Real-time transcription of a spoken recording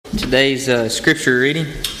Today's scripture reading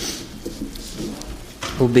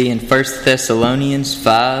will be in 1 Thessalonians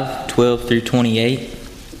 5:12 through 28.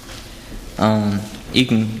 You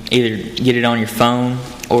can either get it on your phone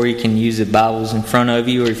or you can use the Bibles in front of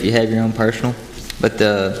you, or if you have your own personal. But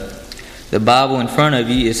the Bible in front of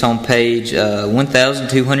you is on page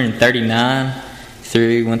 1239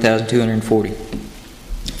 through 1240.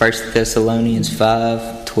 1 Thessalonians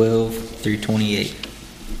 5:12 through 28.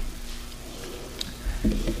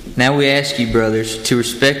 Now we ask you, brothers, to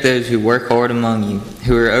respect those who work hard among you,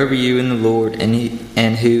 who are over you in the Lord,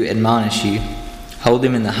 and who admonish you. Hold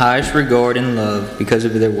them in the highest regard and love because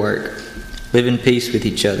of their work. Live in peace with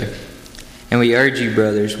each other. And we urge you,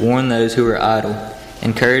 brothers, warn those who are idle,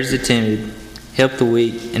 encourage the timid, help the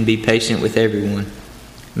weak, and be patient with everyone.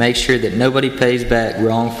 Make sure that nobody pays back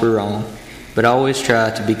wrong for wrong, but always try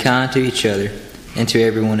to be kind to each other and to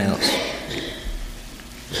everyone else.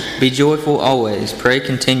 Be joyful always, pray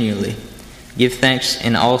continually, give thanks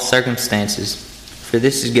in all circumstances, for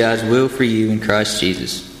this is God's will for you in Christ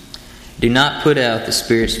Jesus. Do not put out the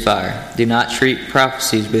Spirit's fire. Do not treat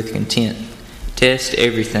prophecies with contempt. Test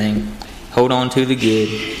everything. Hold on to the good.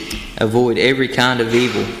 Avoid every kind of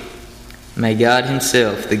evil. May God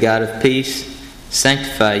Himself, the God of peace,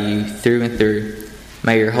 sanctify you through and through.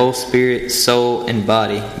 May your whole spirit, soul, and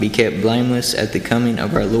body be kept blameless at the coming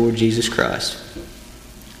of our Lord Jesus Christ.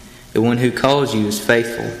 The one who calls you is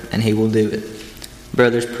faithful, and He will do it.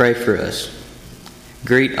 Brothers, pray for us.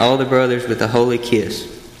 Greet all the brothers with a holy kiss.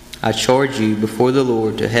 I charge you before the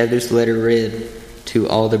Lord to have this letter read to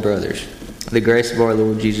all the brothers. The grace of our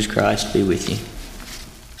Lord Jesus Christ be with you.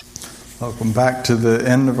 Welcome back to the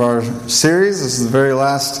end of our series. This is the very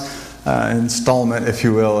last installment, if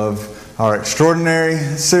you will, of our Extraordinary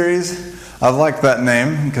series. I've liked that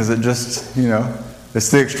name because it just, it's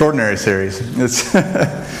the Extraordinary series.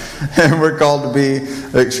 And we're called to be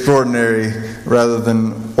extraordinary rather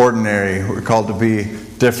than ordinary. We're called to be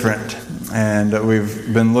different. And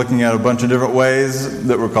we've been looking at a bunch of different ways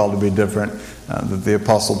that we're called to be different. That the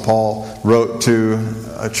Apostle Paul wrote to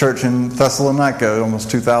a church in Thessalonica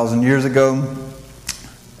almost 2,000 years ago,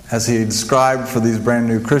 as he described for these brand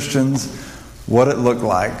new Christians what it looked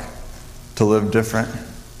like to live different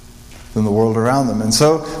than the world around them. And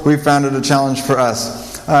so we found it a challenge for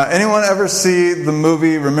us. Anyone ever see the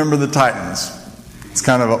movie Remember the Titans? It's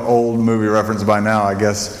kind of an old movie reference by now, I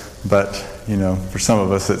guess. But, for some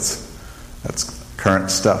of us that's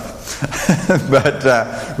current stuff. But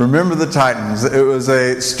Remember the Titans. It was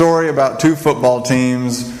a story about two football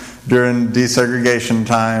teams during desegregation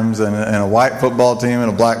times, and a white football team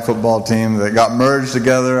and a black football team that got merged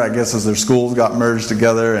together, I guess, as their schools got merged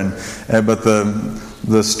together. But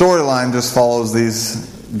the storyline just follows these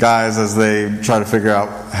guys as they try to figure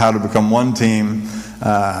out how to become one team,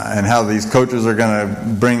 and how these coaches are going to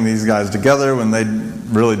bring these guys together when they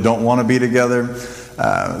really don't want to be together.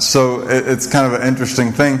 So it's kind of an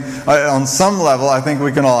interesting thing. On some level, I think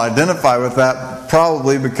we can all identify with that,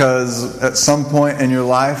 probably because at some point in your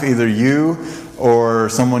life, either you or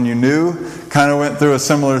someone you knew kind of went through a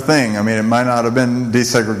similar thing. I mean, it might not have been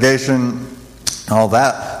desegregation, all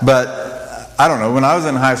that, but I don't know. When I was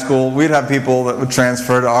in high school, we'd have people that would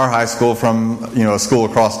transfer to our high school from, a school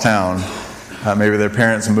across town. Maybe their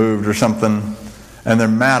parents moved or something, and they're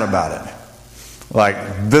mad about it.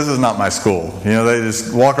 Like, this is not my school. They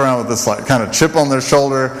just walk around with this kind of chip on their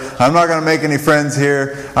shoulder. I'm not going to make any friends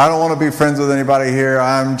here. I don't want to be friends with anybody here.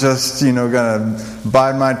 I'm just, going to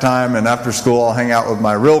bide my time, and after school I'll hang out with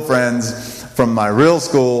my real friends from my real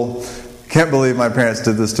school. Can't believe my parents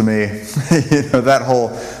did this to me. That whole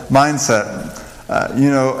mindset.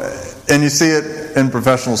 And you see it in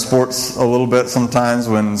professional sports a little bit sometimes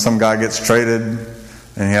when some guy gets traded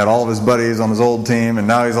and he had all of his buddies on his old team, and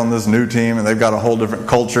now he's on this new team, and they've got a whole different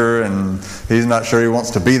culture, and he's not sure he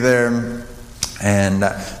wants to be there. And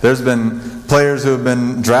there's been players who have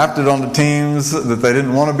been drafted onto teams that they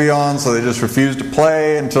didn't want to be on, so they just refused to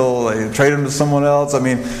play until they trade them to someone else. I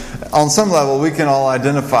mean, on some level, we can all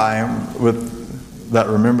identify with that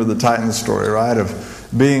Remember the Titans story, right? Of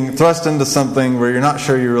being thrust into something where you're not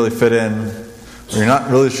sure you really fit in, where you're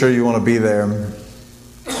not really sure you want to be there,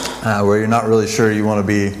 where you're not really sure you want to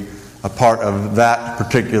be a part of that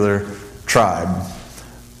particular tribe,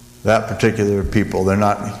 that particular people. They're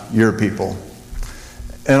not your people.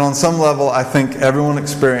 And on some level, I think everyone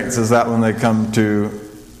experiences that when they come to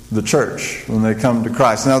the church, when they come to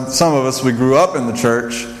Christ. Now, some of us, we grew up in the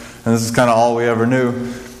church, and this is kind of all we ever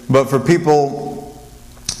knew. But for people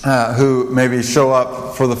who maybe show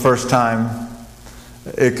up for the first time,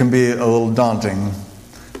 it can be a little daunting.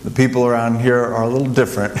 The people around here are a little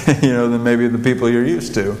different, than maybe the people you're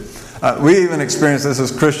used to. We even experience this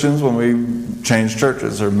as Christians when we change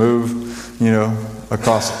churches or move,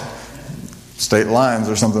 across state lines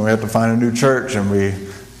or something. We have to find a new church, and we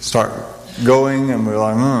start going, and we're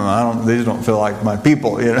like, these don't feel like my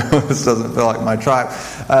people. This doesn't feel like my tribe.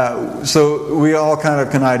 So we all kind of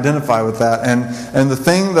can identify with that. And the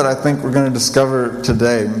thing that I think we're going to discover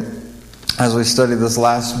today, as we study this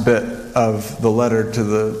last bit of the letter to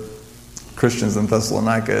the Christians in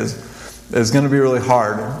Thessalonica, is going to be really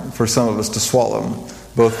hard for some of us to swallow.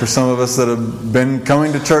 Both for some of us that have been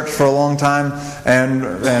coming to church for a long time,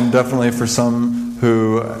 and definitely for some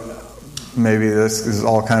who maybe this is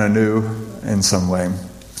all kind of new in some way.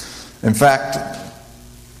 In fact,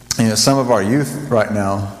 some of our youth right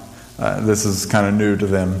now, this is kind of new to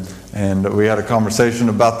them. And we had a conversation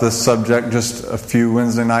about this subject just a few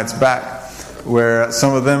Wednesday nights back, where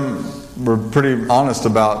some of them were pretty honest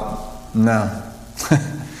about, no,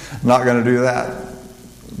 not going to do that.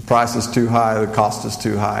 The price is too high, the cost is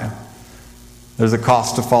too high. There's a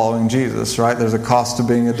cost to following Jesus, right? There's a cost to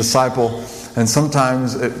being a disciple. And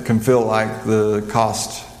sometimes it can feel like the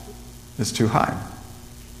cost is too high.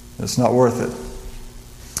 It's not worth it.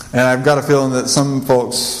 And I've got a feeling that some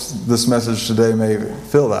folks, this message today may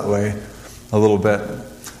feel that way a little bit.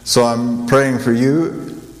 So I'm praying for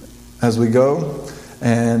you as we go.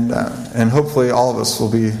 And hopefully all of us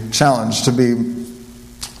will be challenged to be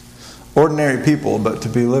ordinary people, but to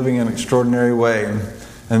be living in an extraordinary way.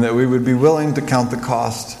 And that we would be willing to count the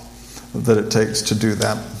cost that it takes to do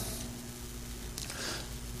that.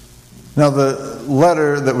 Now, the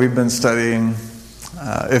letter that we've been studying,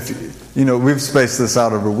 we've spaced this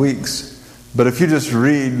out over weeks, but if you just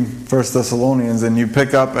read 1 Thessalonians and you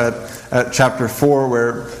pick up at chapter 4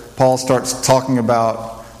 where Paul starts talking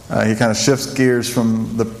about, he kind of shifts gears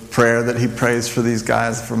from the prayer that he prays for these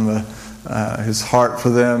guys, from his heart for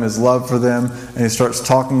them, his love for them, and he starts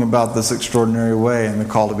talking about this extraordinary way and the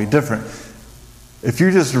call to be different. If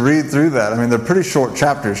you just read through that, they're pretty short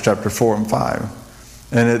chapters, chapter 4 and 5.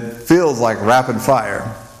 And it feels like rapid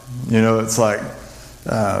fire. It's like,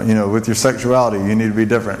 with your sexuality, you need to be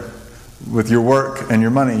different. With your work and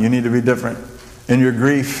your money, you need to be different. In your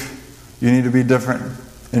grief, you need to be different.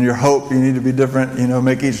 In your hope, you need to be different.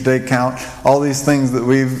 Make each day count. All these things that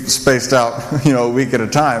we've spaced out, a week at a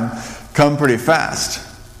time, come pretty fast,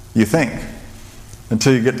 you think,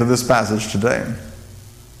 until you get to this passage today.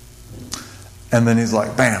 And then he's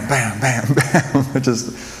like, bam, bam, bam, bam.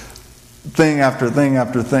 Just thing after thing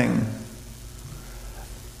after thing.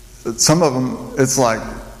 Some of them, it's like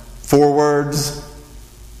 4 words,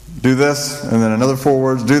 do this, and then another 4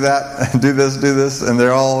 words, do that, do this, and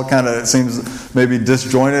they're all kind of, it seems, maybe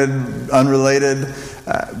disjointed, unrelated.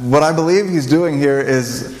 What I believe he's doing here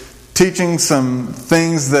is teaching some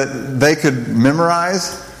things that they could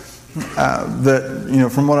memorize, that,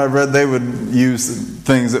 from what I've read, they would use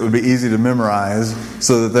things that would be easy to memorize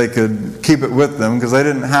so that they could keep it with them, because they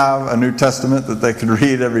didn't have a New Testament that they could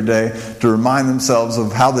read every day to remind themselves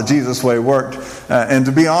of how the Jesus way worked. And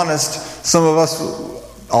to be honest, some of us,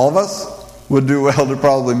 all of us, would do well to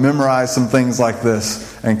probably memorize some things like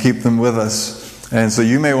this and keep them with us. And so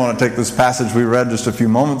you may want to take this passage we read just a few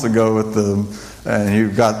moments ago and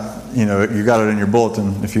you've got you got it in your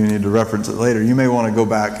bulletin if you need to reference it later. You may want to go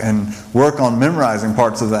back and work on memorizing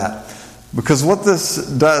parts of that. Because what this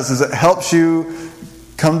does is it helps you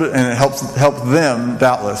come to, and it help them,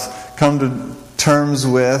 doubtless, come to terms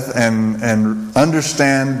with and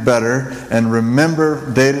understand better and remember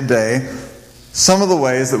day to day some of the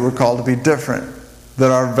ways that we're called to be different.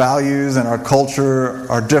 That our values and our culture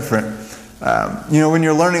are different. When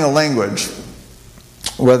you're learning a language,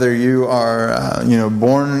 whether you are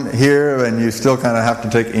born here and you still kind of have to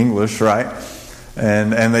take English, right?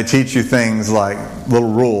 And they teach you things like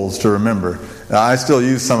little rules to remember. I still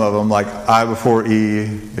use some of them, like I before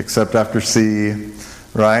E, except after C,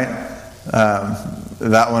 right?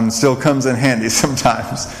 That one still comes in handy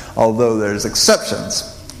sometimes, although there's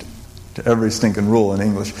exceptions to every stinking rule in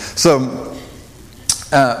English. So,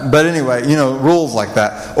 but anyway, rules like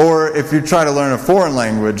that. Or if you try to learn a foreign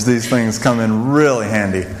language, these things come in really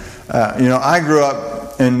handy. I grew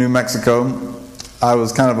up in New Mexico. I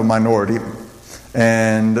was kind of a minority.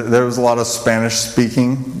 And there was a lot of Spanish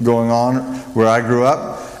speaking going on where I grew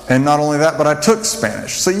up. And not only that, but I took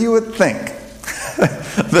Spanish. So you would think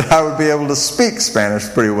that I would be able to speak Spanish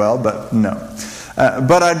pretty well, but no.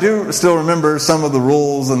 But I do still remember some of the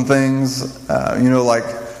rules and things, like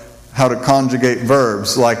how to conjugate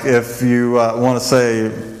verbs. Like if you want to say,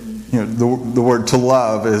 the word to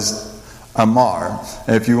love is amar.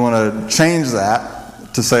 And if you want to change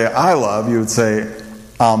that to say I love, you would say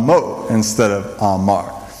amo instead of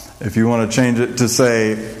amar. If you want to change it to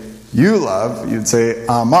say you love, you'd say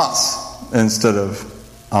amas instead of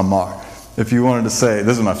amar. If you wanted to say,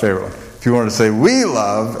 this is my favorite one, if you wanted to say we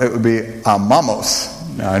love, it would be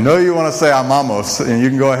amamos. Now I know you want to say amamos, and you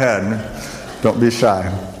can go ahead. Don't be shy.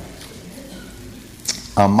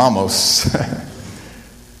 Amamos.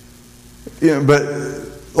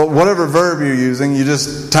 But whatever verb you're using, you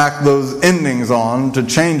just tack those endings on to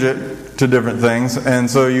change it to different things. And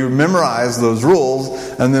so you memorize those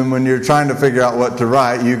rules, and then when you're trying to figure out what to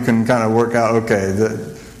write, you can kind of work out, okay,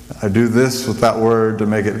 I do this with that word to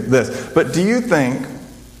make it this. But do you think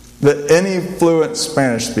that any fluent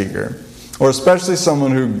Spanish speaker, or especially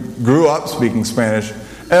someone who grew up speaking Spanish,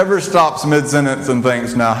 ever stops mid-sentence and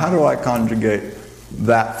thinks, now how do I conjugate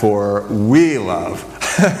that for we love?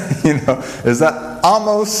 Is that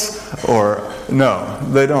amos or no?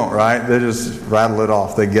 They don't, right? They just rattle it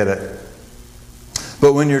off. They get it.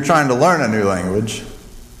 But when you're trying to learn a new language,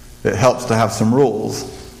 it helps to have some rules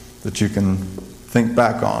that you can think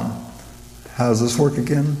back on. How does this work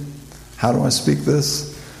again? How do I speak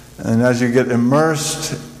this? And as you get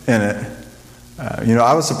immersed in it,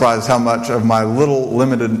 I was surprised how much of my little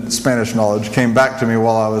limited Spanish knowledge came back to me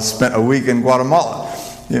while I was spent a week in Guatemala.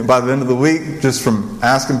 By the end of the week, just from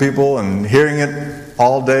asking people and hearing it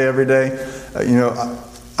all day, every day,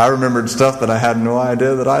 I remembered stuff that I had no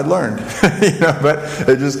idea that I'd learned. But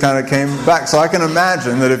it just kind of came back. So I can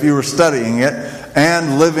imagine that if you were studying it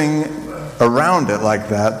and living around it like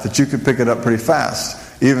that you could pick it up pretty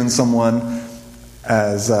fast. Even someone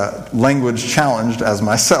as language challenged as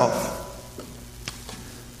myself.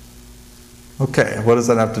 Okay, what does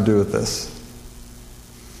that have to do with this?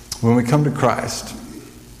 When we come to Christ,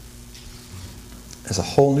 there's a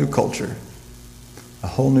whole new culture, a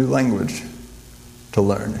whole new language to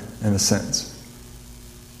learn, in a sense.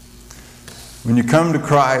 When you come to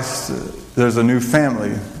Christ, there's a new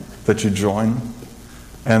family that you join,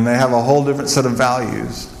 and they have a whole different set of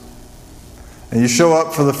values. And you show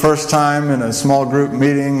up for the first time in a small group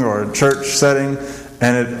meeting or a church setting,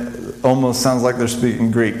 and it almost sounds like they're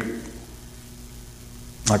speaking Greek.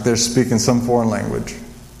 Like they're speaking some foreign language.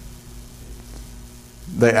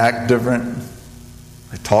 They act different.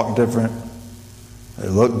 They talk different. They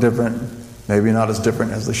look different. Maybe not as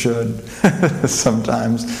different as they should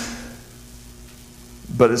sometimes.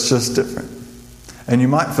 But it's just different. And you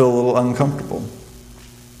might feel a little uncomfortable.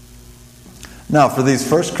 Now, for these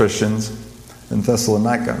first Christians in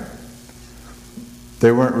Thessalonica,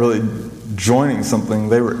 they weren't really joining something.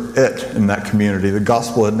 They were it in that community. The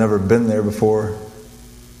gospel had never been there before.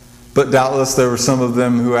 But doubtless there were some of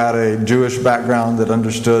them who had a Jewish background that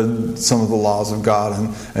understood some of the laws of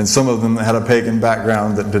God, and some of them that had a pagan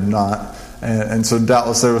background that did not. And so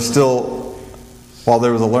doubtless there was still, while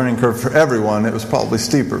there was a learning curve for everyone, it was probably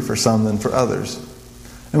steeper for some than for others.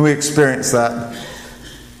 And we experience that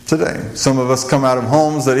today. Some of us come out of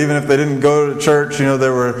homes that even if they didn't go to church,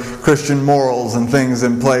 there were Christian morals and things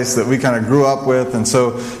in place that we kind of grew up with. And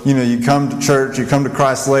so, you come to church, you come to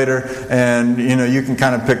Christ later, and, you can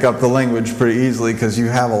kind of pick up the language pretty easily because you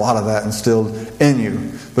have a lot of that instilled in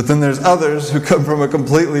you. But then there's others who come from a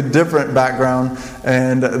completely different background,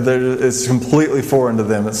 and it's completely foreign to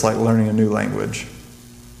them. It's like learning a new language.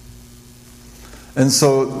 And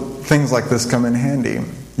so things like this come in handy.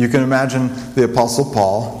 You can imagine the Apostle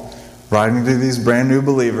Paul writing to these brand new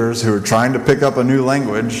believers who are trying to pick up a new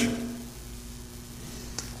language,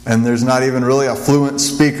 and there's not even really a fluent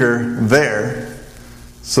speaker there.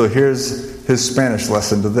 So here's his Spanish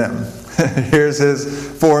lesson to them. Here's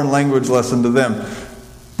his foreign language lesson to them.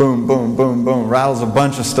 Boom, boom, boom, boom. Rattles a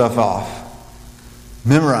bunch of stuff off.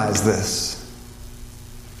 Memorize this.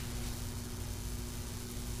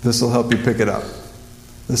 This will help you pick it up.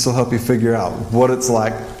 This will help you figure out what it's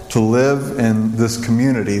like to live in this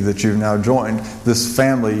community that you've now joined, this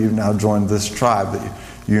family you've now joined, this tribe that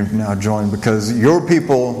you've now joined, because your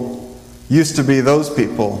people used to be those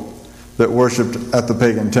people that worshipped at the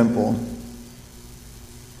pagan temple.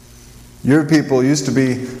 Your people used to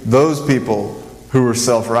be those people who were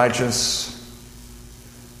self-righteous.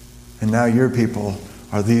 And now your people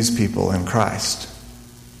are these people in Christ.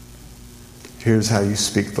 Here's how you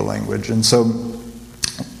speak the language. And so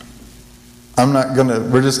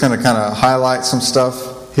we're just going to kind of highlight some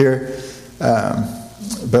stuff here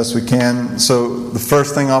best we can. So the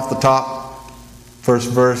first thing off the top, first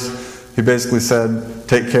verse, he basically said,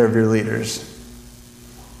 take care of your leaders.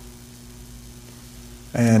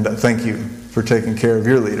 And thank you for taking care of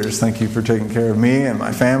your leaders. Thank you for taking care of me and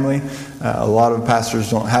my family. A lot of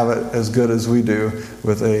pastors don't have it as good as we do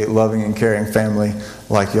with a loving and caring family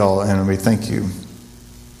like y'all, and we thank you.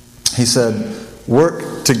 He said,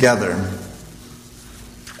 work together.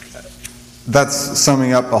 that's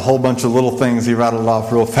summing up a whole bunch of little things he rattled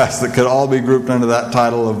off real fast that could all be grouped under that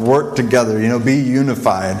title of work together. Be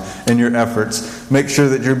unified in your efforts. Make sure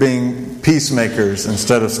that you're being peacemakers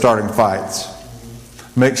instead of starting fights.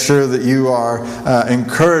 Make sure that you are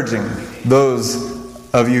encouraging those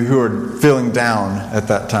of you who are feeling down at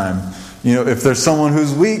that time. If there's someone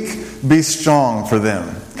who's weak, be strong for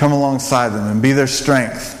them. Come alongside them and be their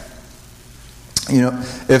strength.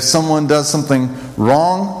 If someone does something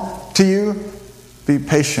wrong to you, be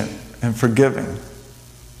patient and forgiving.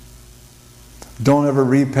 Don't ever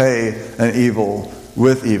repay an evil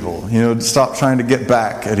with evil. Stop trying to get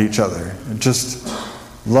back at each other. Just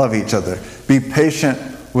love each other. Be patient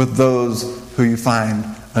with those who you find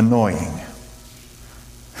annoying.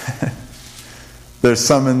 There's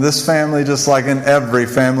some in this family just like in every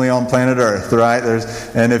family on planet Earth, right?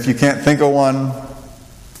 And if you can't think of one,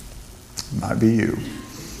 it might be you.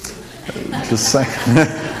 Just saying.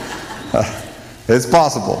 It's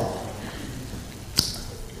possible.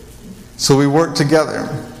 So we work together.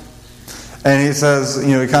 And he says,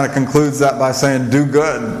 he kind of concludes that by saying, do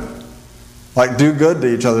good. Like, do good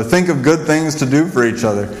to each other. Think of good things to do for each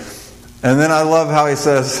other. And then I love how he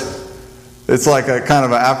says, it's like a kind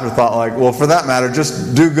of an afterthought, like, well, for that matter,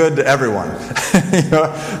 just do good to everyone.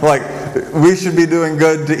 Like, we should be doing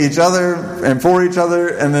good to each other and for each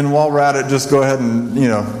other, and then while we're at it, just go ahead and,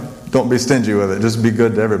 don't be stingy with it. Just be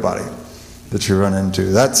good to everybody that you run into.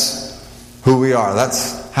 That's who we are.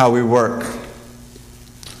 That's how we work.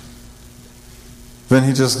 Then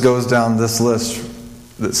he just goes down this list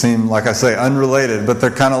that seem, like I say, unrelated, but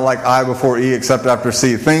they're kind of like I before E except after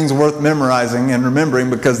C. Things worth memorizing and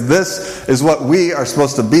remembering, because this is what we are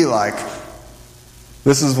supposed to be like.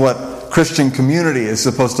 This is what Christian community is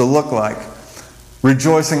supposed to look like.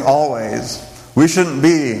 Rejoicing always. We shouldn't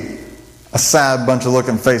be a sad bunch of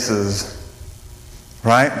looking faces,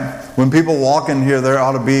 right? When people walk in here, there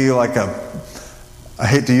ought to be like I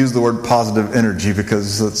hate to use the word positive energy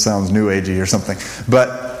because it sounds new agey or something,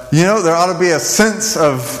 but there ought to be a sense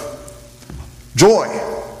of joy,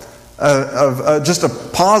 of just a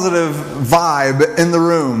positive vibe in the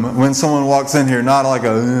room when someone walks in here. Not like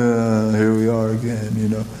here we are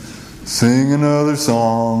again, sing another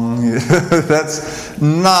song. That's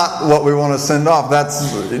not what we want to send off.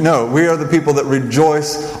 We are the people that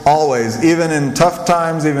rejoice always, even in tough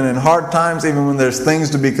times, even in hard times, even when there's things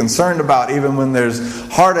to be concerned about, even when there's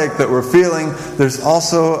heartache that we're feeling. There's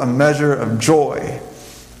also a measure of joy.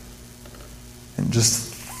 And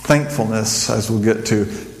just thankfulness, as we'll get to.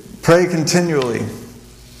 Pray continually.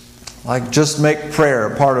 Like, just make prayer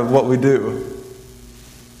a part of what we do.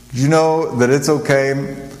 Do you know that it's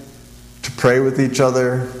okay to pray with each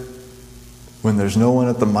other when there's no one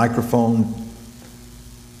at the microphone?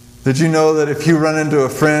 Did you know that if you run into a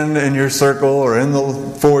friend in your circle or in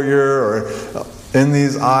the foyer or in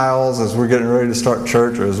these aisles as we're getting ready to start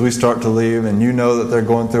church or as we start to leave, and you know that they're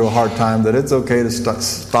going through a hard time, that it's okay to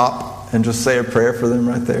stop and just say a prayer for them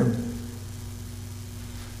right there?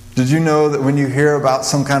 Did you know that when you hear about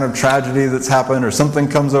some kind of tragedy that's happened or something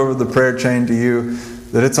comes over the prayer chain to you,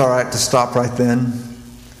 that it's all right to stop right then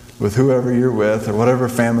with whoever you're with or whatever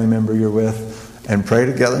family member you're with and pray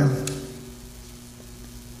together?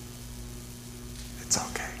 It's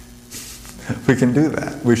okay. We can do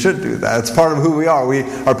that. We should do that. It's part of who we are. We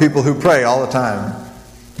are people who pray all the time.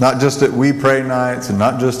 Not just at We Pray nights, and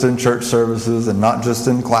not just in church services, and not just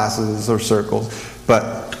in classes or circles,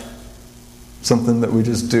 but something that we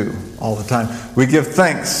just do all the time. We give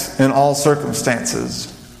thanks in all circumstances.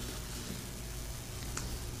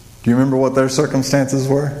 Do you remember what their circumstances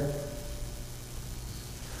were?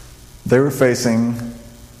 They were facing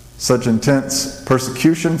such intense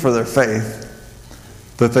persecution for their faith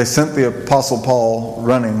that they sent the Apostle Paul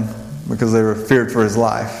running because they were feared for his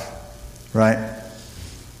life. Right?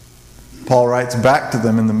 Paul writes back to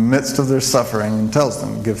them in the midst of their suffering and tells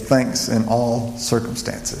them, give thanks in all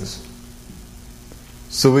circumstances.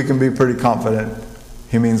 So we can be pretty confident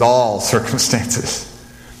he means all circumstances.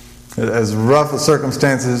 As rough a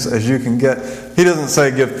circumstances as you can get. He doesn't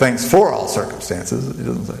say give thanks for all circumstances. He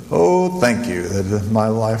doesn't say, oh, thank you that my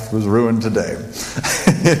life was ruined today.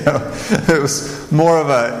 It was more of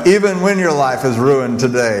a, even when your life is ruined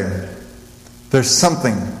today, there's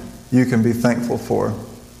something you can be thankful for.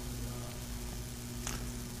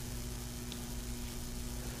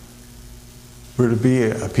 We're to be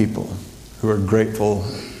a people who are grateful.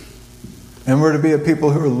 And we're to be a people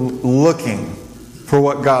who are looking for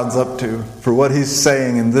what God's up to, for what He's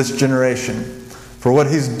saying in this generation, for what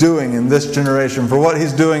He's doing in this generation, for what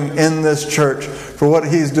He's doing in this church, for what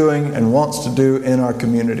He's doing and wants to do in our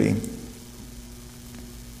community.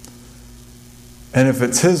 And if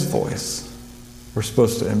it's His voice, we're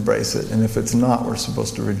supposed to embrace it. And if it's not, we're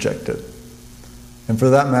supposed to reject it. And for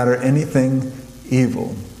that matter, anything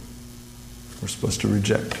evil, we're supposed to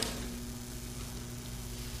reject.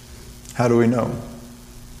 How do we know?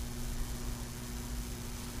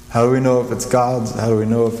 How do we know if it's God's? How do we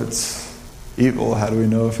know if it's evil? How do we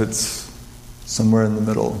know if it's somewhere in the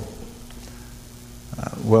middle?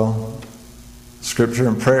 Well, Scripture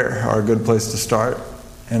and prayer are a good place to start.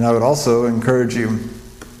 And I would also encourage you,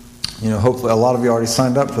 hopefully a lot of you already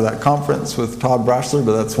signed up for that conference with Todd Brashler,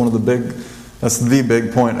 but that's the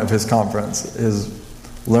big point of his conference, is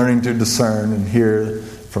learning to discern and hear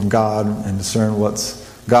from God and discern what's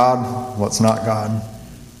God, what's not God.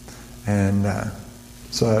 And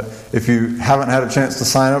so if you haven't had a chance to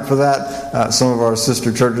sign up for that, some of our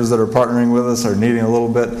sister churches that are partnering with us are needing a little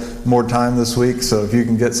bit more time this week. So if you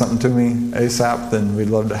can get something to me ASAP, then we'd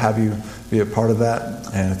love to have you be a part of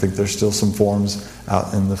that. And I think there's still some forms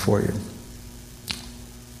out in the foyer.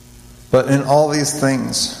 But in all these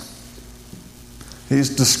things,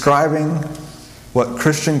 he's describing what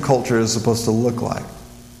Christian culture is supposed to look like.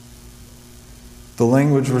 The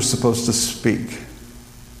language we're supposed to speak,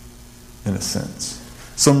 in a sense.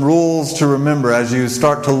 Some rules to remember as you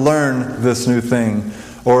start to learn this new thing,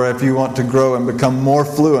 or if you want to grow and become more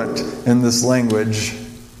fluent in this language.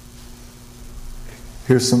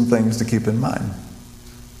 Here's some things to keep in mind.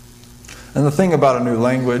 And the thing about a new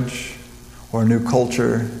language or a new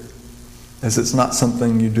culture is it's not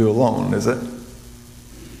something you do alone, is it?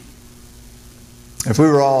 If we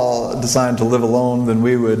were all designed to live alone, then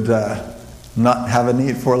we would not have a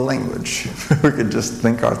need for a language. We could just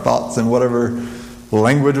think our thoughts in whatever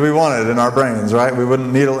language we wanted in our brains, right? We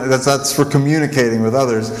wouldn't need that's for communicating with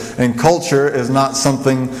others. And culture is not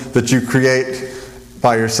something that you create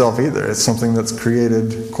by yourself either. It's something that's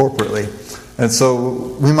created corporately. And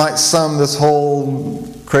so we might sum this whole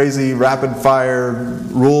crazy rapid fire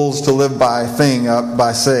rules to live by thing up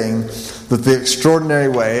by saying that the extraordinary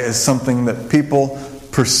way is something that people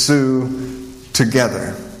pursue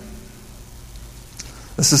together.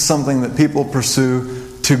 This is something that people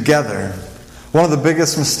pursue together. One of the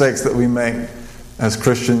biggest mistakes that we make as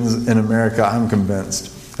Christians in America, I'm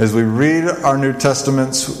convinced, is we read our New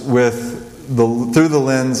Testaments through the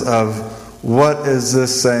lens of what is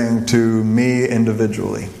this saying to me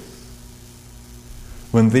individually?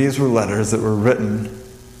 When these were letters that were written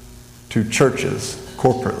to churches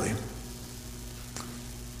corporately.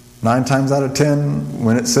 9 times out of 10,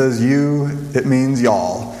 when it says you, it means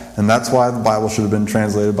y'all. And that's why the Bible should have been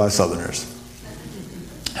translated by Southerners.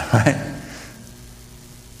 Right?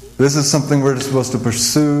 This is something we're supposed to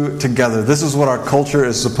pursue together. This is what our culture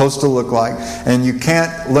is supposed to look like. And you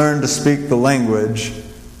can't learn to speak the language.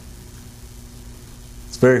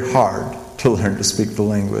 It's very hard to learn to speak the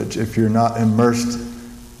language if you're not immersed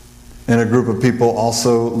in a group of people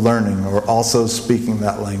also learning or also speaking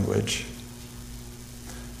that language.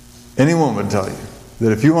 Anyone would tell you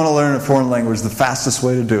that if you want to learn a foreign language, the fastest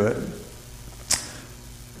way to do it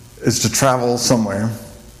is to travel somewhere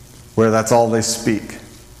where that's all they speak.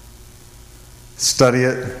 Study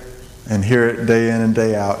it and hear it day in and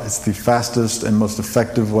day out. It's the fastest and most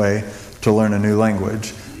effective way to learn a new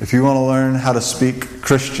language. If you want to learn how to speak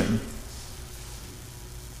Christian,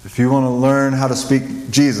 if you want to learn how to speak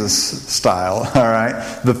Jesus style, all right,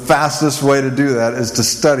 the fastest way to do that is to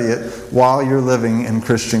study it while you're living in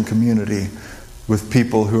Christian community with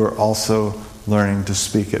people who are also learning to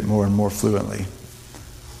speak it more and more fluently.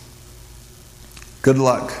 Good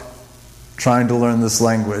luck trying to learn this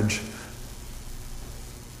language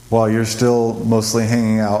while you're still mostly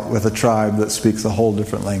hanging out with a tribe that speaks a whole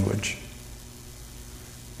different language,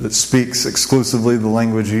 that speaks exclusively the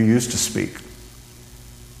language you used to speak.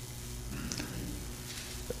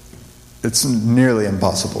 It's nearly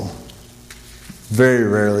impossible. Very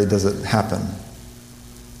rarely does it happen.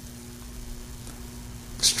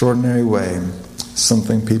 Extraordinary way,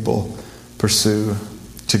 something people pursue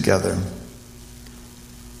together.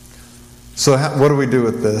 So what do we do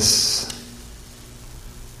with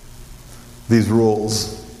these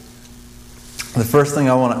rules? The first thing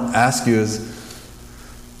I want to ask you is,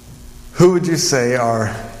 who would you say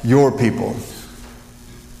are your people?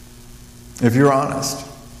 If you're honest.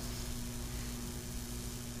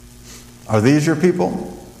 Are these your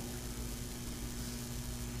people?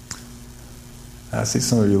 I see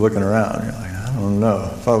some of you looking around. You're like, I don't know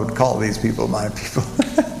if I would call these people my people.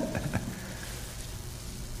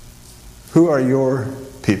 Who are your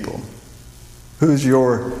people? Who's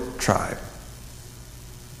your tribe?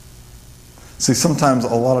 See, sometimes,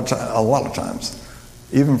 a lot of times,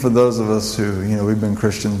 even for those of us who, we've been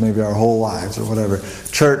Christians maybe our whole lives or whatever,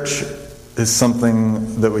 church is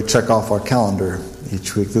something that we check off our calendar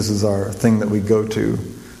each week. This is our thing that we go to,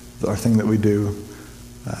 our thing that we do.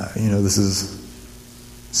 This is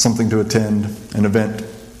something to attend, an event.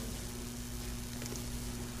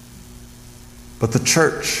 But the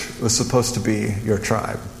church was supposed to be your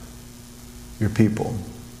tribe, your people.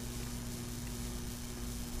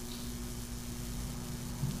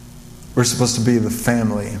 We're supposed to be the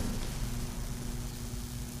family,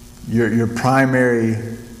 your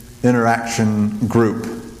primary interaction group,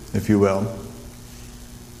 if you will.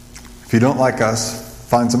 If you don't like us,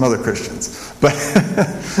 find some other Christians.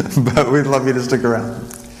 But we'd love you to stick around.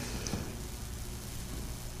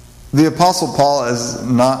 The Apostle Paul is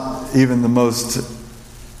not even the most,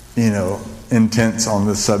 intense on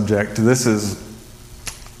this subject. This is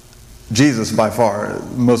Jesus by far,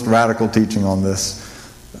 most radical teaching on this.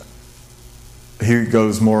 He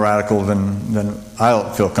goes more radical than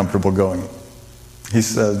I feel comfortable going. He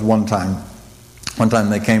says one time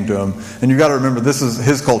they came to him, and you've got to remember, this is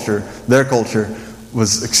his culture. Their culture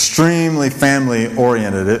was extremely family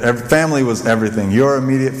oriented. Family was everything. Your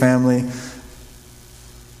immediate family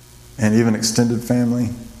and even extended family,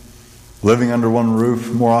 living under one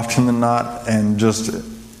roof more often than not, and just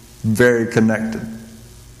very connected.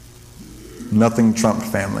 Nothing trumped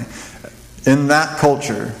family. In that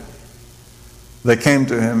culture, they came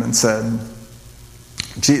to him and said,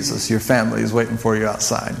 Jesus, your family is waiting for you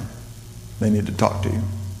outside. They need to talk to you.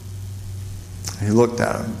 And he looked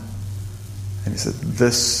at him and he said,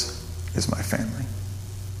 this is my family,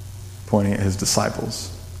 pointing at his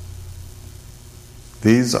disciples.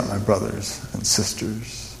 These are my brothers and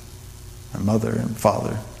sisters, my mother and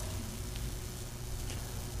father.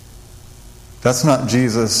 That's not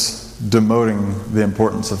Jesus demoting the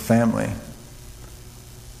importance of family.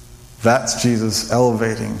 That's Jesus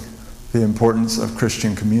elevating the importance of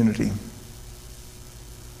Christian community.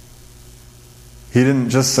 He didn't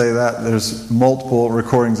just say that. There's multiple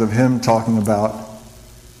recordings of him talking about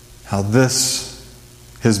how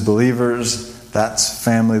his believers, that's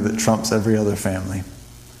family that trumps every other family.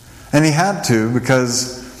 And he had to,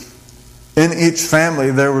 because in each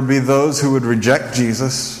family there would be those who would reject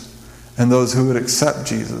Jesus and those who would accept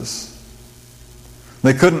Jesus.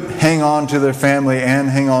 They couldn't hang on to their family and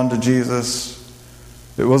hang on to Jesus.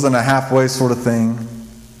 It wasn't a halfway sort of thing.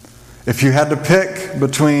 If you had to pick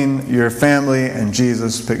between your family and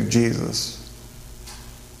Jesus, pick Jesus.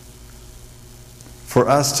 For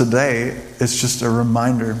us today, it's just a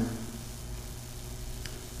reminder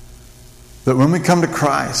that when we come to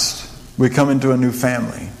Christ, we come into a new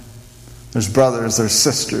family. There's brothers, there's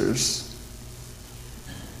sisters,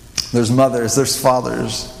 there's mothers, there's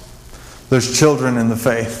fathers, there's children in the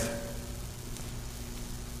faith.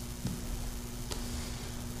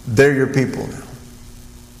 They're your people now.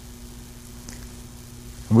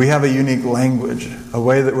 We have a unique language, a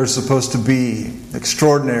way that we're supposed to be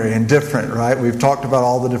extraordinary and different, right? We've talked about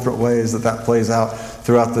all the different ways that plays out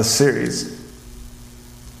throughout this series.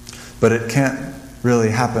 But it can't really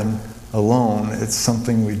happen alone. It's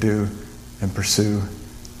something we do and pursue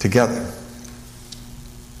together.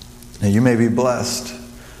 Now, you may be blessed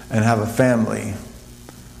and have a family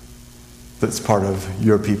that's part of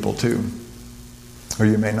your people too. Or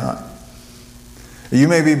you may not. You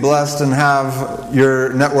may be blessed and have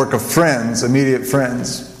your network of friends, immediate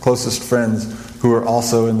friends, closest friends, who are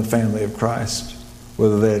also in the family of Christ,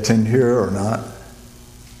 whether they attend here or not,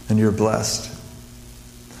 and you're blessed.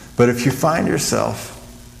 But if you find yourself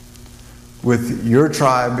with your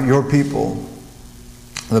tribe, your people,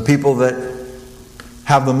 the people that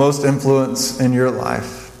have the most influence in your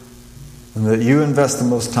life, and that you invest the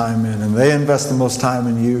most time in, and they invest the most time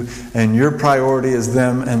in you, and your priority is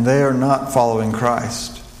them, and they are not following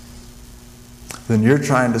Christ, then you're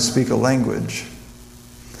trying to speak a language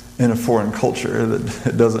in a foreign culture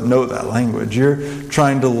that doesn't know that language. You're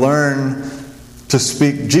trying to learn to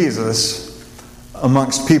speak Jesus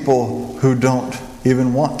amongst people who don't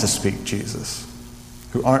even want to speak Jesus,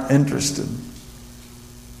 who aren't interested.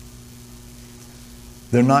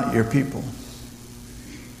 They're not your people.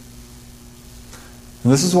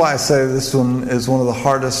 And this is why I say this one is one of the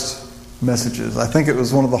hardest messages. I think it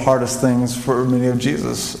was one of the hardest things for many of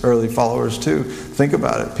Jesus' early followers too. Think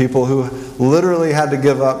about it. People who literally had to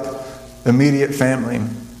give up immediate family,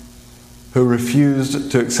 who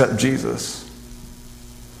refused to accept Jesus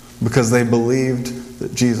because they believed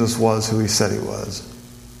that Jesus was who he said he was.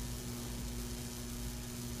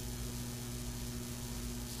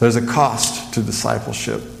 There's a cost to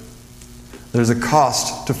discipleship. There's a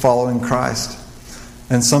cost to following Christ.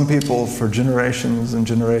 And some people, for generations and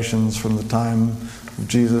generations from the time of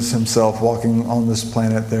Jesus himself walking on this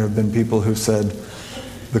planet, there have been people who said,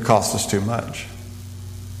 the cost is too much.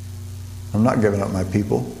 I'm not giving up my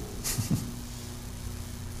people.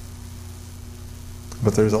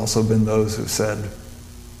 But there's also been those who said,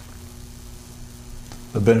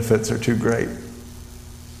 the benefits are too great.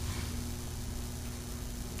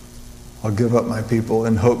 I'll give up my people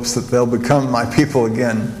in hopes that they'll become my people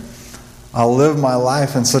again. I'll live my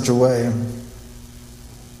life in such a way.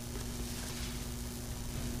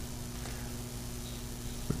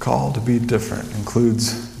 The call to be different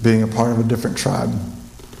includes being a part of a different tribe.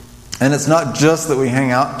 And it's not just that we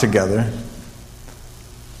hang out together.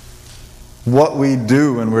 What we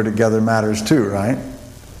do when we're together matters too, right?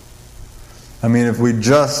 I mean, if we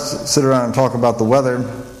just sit around and talk about the weather,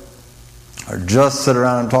 or just sit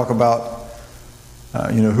around and talk about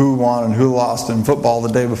who won and who lost in football the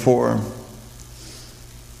day before,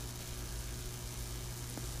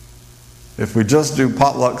 if we just do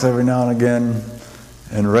potlucks every now and again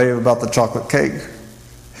and rave about the chocolate cake,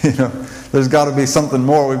 there's got to be something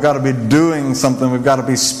more. We've got to be doing something. We've got to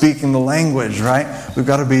be speaking the language, right? We've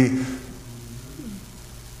got to be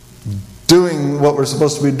doing what we're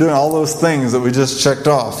supposed to be doing. All those things that we just checked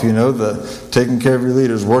off, the taking care of your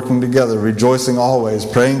leaders, working together, rejoicing always,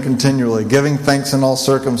 praying continually, giving thanks in all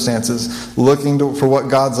circumstances, looking for what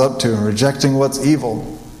God's up to and rejecting what's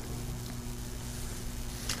evil.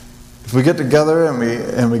 If we get together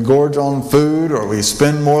and we gorge on food, or we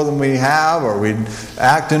spend more than we have, or we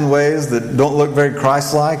act in ways that don't look very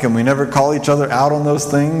Christ-like, and we never call each other out on those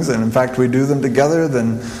things, and in fact we do them together,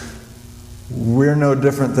 then we're no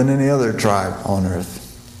different than any other tribe on earth.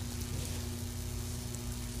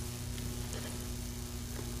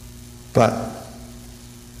 But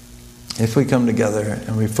if we come together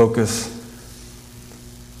and we focus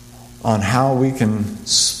on how we can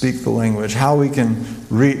speak the language, how we can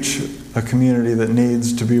reach a community that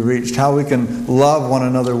needs to be reached, how we can love one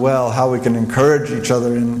another well, how we can encourage each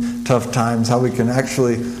other in tough times, how we can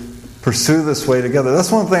actually pursue this way together.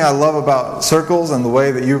 That's one thing I love about Circles and the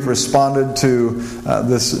way that you've responded to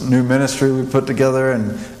this new ministry we put together,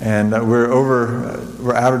 and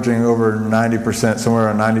we're averaging over 90%, somewhere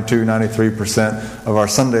around 92-93% of our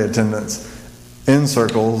Sunday attendance in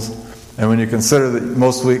Circles. And when you consider that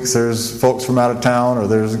most weeks there's folks from out of town, or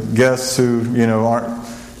there's guests who aren't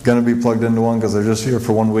going to be plugged into one because they're just here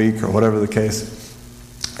for 1 week, or whatever the case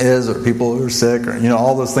is, or people who are sick, or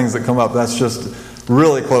all those things that come up, that's just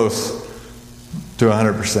really close to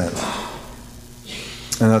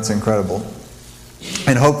 100%. And that's incredible.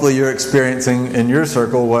 And hopefully you're experiencing in your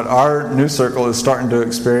circle what our new circle is starting to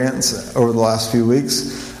experience over the last few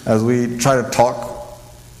weeks, as we try to talk,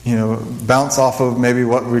 bounce off of maybe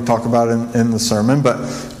what we talk about in the sermon, but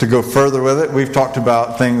to go further with it, we've talked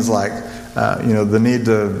about things like the need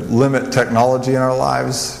to limit technology in our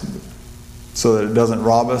lives so that it doesn't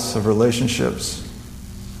rob us of relationships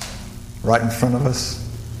right in front of us.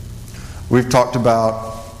 We've talked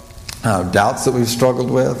about doubts that we've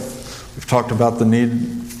struggled with. We've talked about the need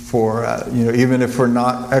for, even if we're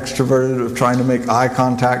not extroverted, of trying to make eye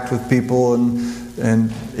contact with people,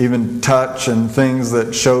 and even touch, and things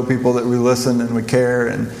that show people that we listen and we care,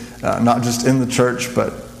 and not just in the church,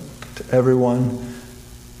 but to everyone.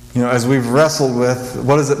 As we've wrestled with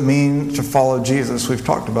what does it mean to follow Jesus, we've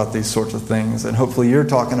talked about these sorts of things, and hopefully you're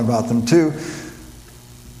talking about them too.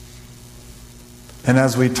 And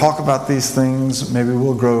as we talk about these things, maybe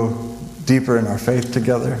we'll grow deeper in our faith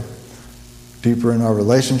together, deeper in our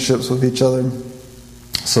relationships with each other,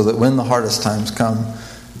 so that when the hardest times come,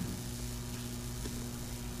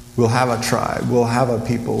 we'll have a tribe, we'll have a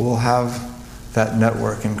people, we'll have that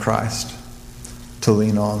network in Christ to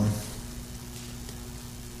lean on.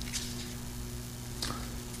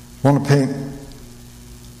 I want to paint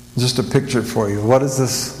just a picture for you. What does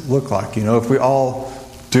this look like? If we all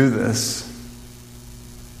do this,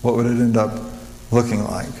 what would it end up looking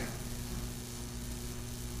like?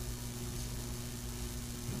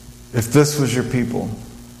 If this was your people,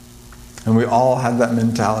 and we all had that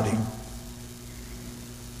mentality,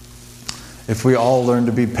 if we all learned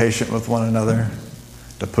to be patient with one another,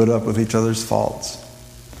 to put up with each other's faults,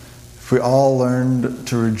 if we all learned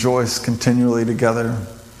to rejoice continually together,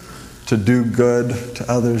 to do good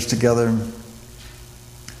to others together,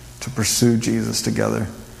 to pursue Jesus together,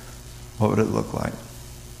 what would it look like?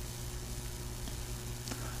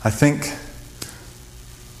 I think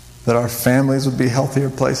that our families would be healthier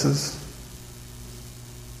places.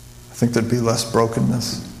 I think there'd be less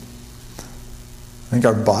brokenness. I think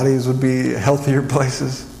our bodies would be healthier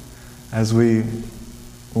places as we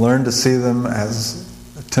learn to see them as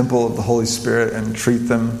a temple of the Holy Spirit and treat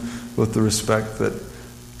them with the respect that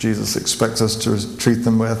Jesus expects us to treat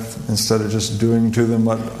them with, instead of just doing to them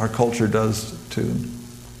what our culture does to them.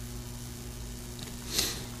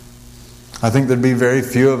 I think there'd be very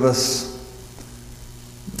few of us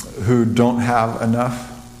who don't have enough,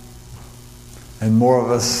 and more of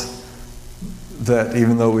us that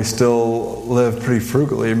even though we still live pretty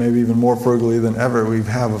frugally, maybe even more frugally than ever, we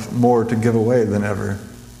have more to give away than ever.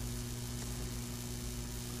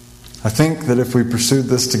 I think that if we pursued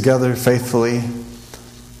this together faithfully,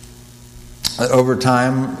 over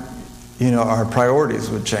time, our priorities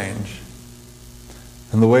would change.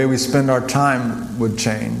 And the way we spend our time would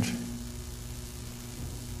change.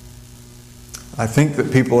 I think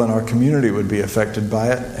that people in our community would be affected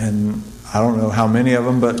by it, and I don't know how many of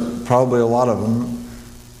them, but probably a lot of them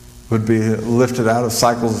would be lifted out of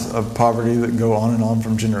cycles of poverty that go on and on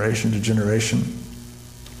from generation to generation,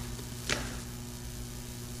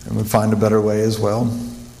 and would find a better way as well.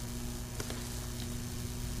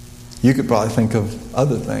 You could probably think of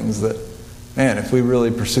other things that, man, if we really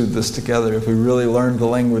pursued this together, if we really learned the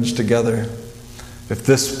language together, if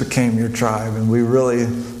this became your tribe and we really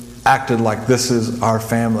acted like this is our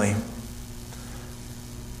family,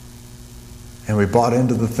 and we bought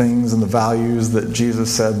into the things and the values that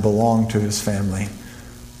Jesus said belong to his family,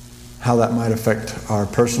 how that might affect our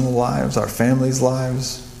personal lives, our families'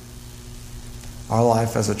 lives, our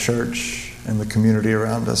life as a church, and the community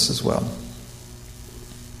around us as well.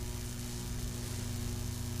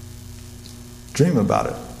 Dream about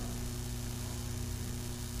it.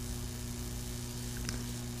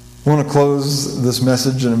 I want to close this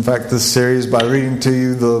message, and in fact this series, by reading to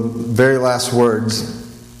you the very last words.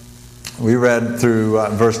 We read through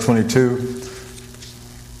verse 22.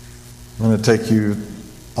 I'm going to take you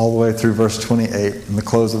all the way through verse 28 in the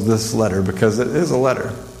close of this letter, because it is a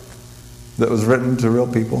letter that was written to real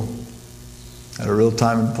people at a real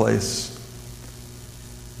time and place.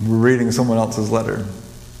 We're reading someone else's letter.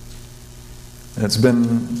 And it's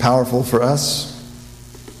been powerful for us.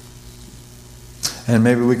 And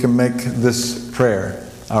maybe we can make this prayer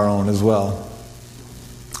our own as well,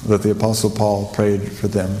 that the Apostle Paul prayed for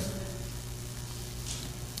them.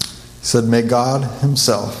 He said, "May God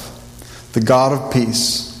himself, the God of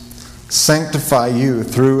peace, sanctify you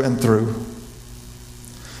through and through.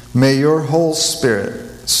 May your whole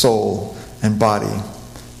spirit, soul, and body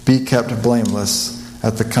be kept blameless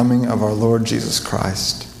at the coming of our Lord Jesus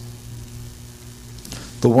Christ.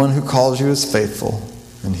 The one who calls you is faithful,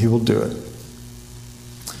 and he will do it.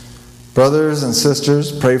 Brothers and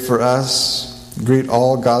sisters, pray for us. Greet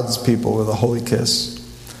all God's people with a holy kiss.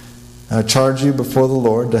 And I charge you before the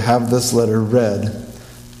Lord to have this letter read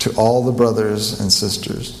to all the brothers and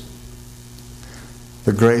sisters.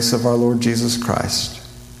 The grace of our Lord Jesus Christ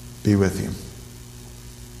be with you."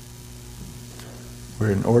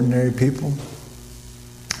 We're an ordinary people,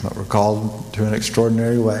 but we're called to an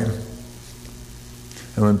extraordinary way.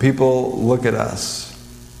 And when people look at us,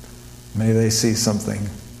 may they see something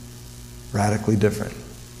radically different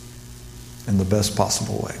in the best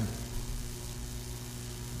possible way.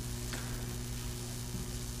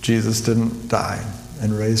 Jesus didn't die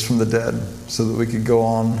and raise from the dead so that we could go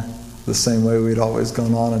on the same way we'd always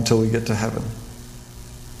gone on until we get to heaven.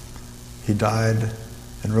 He died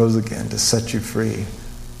and rose again to set you free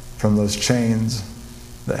from those chains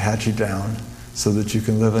that had you down so that you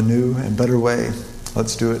can live a new and better way.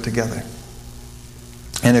 Let's do it together.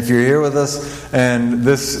 And if you're here with us and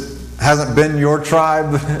this hasn't been your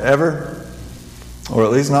tribe ever, or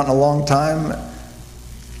at least not in a long time,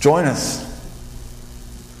 join us.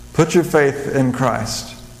 Put your faith in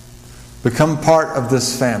Christ. Become part of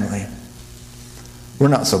this family. We're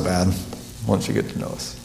not so bad once you get to know us.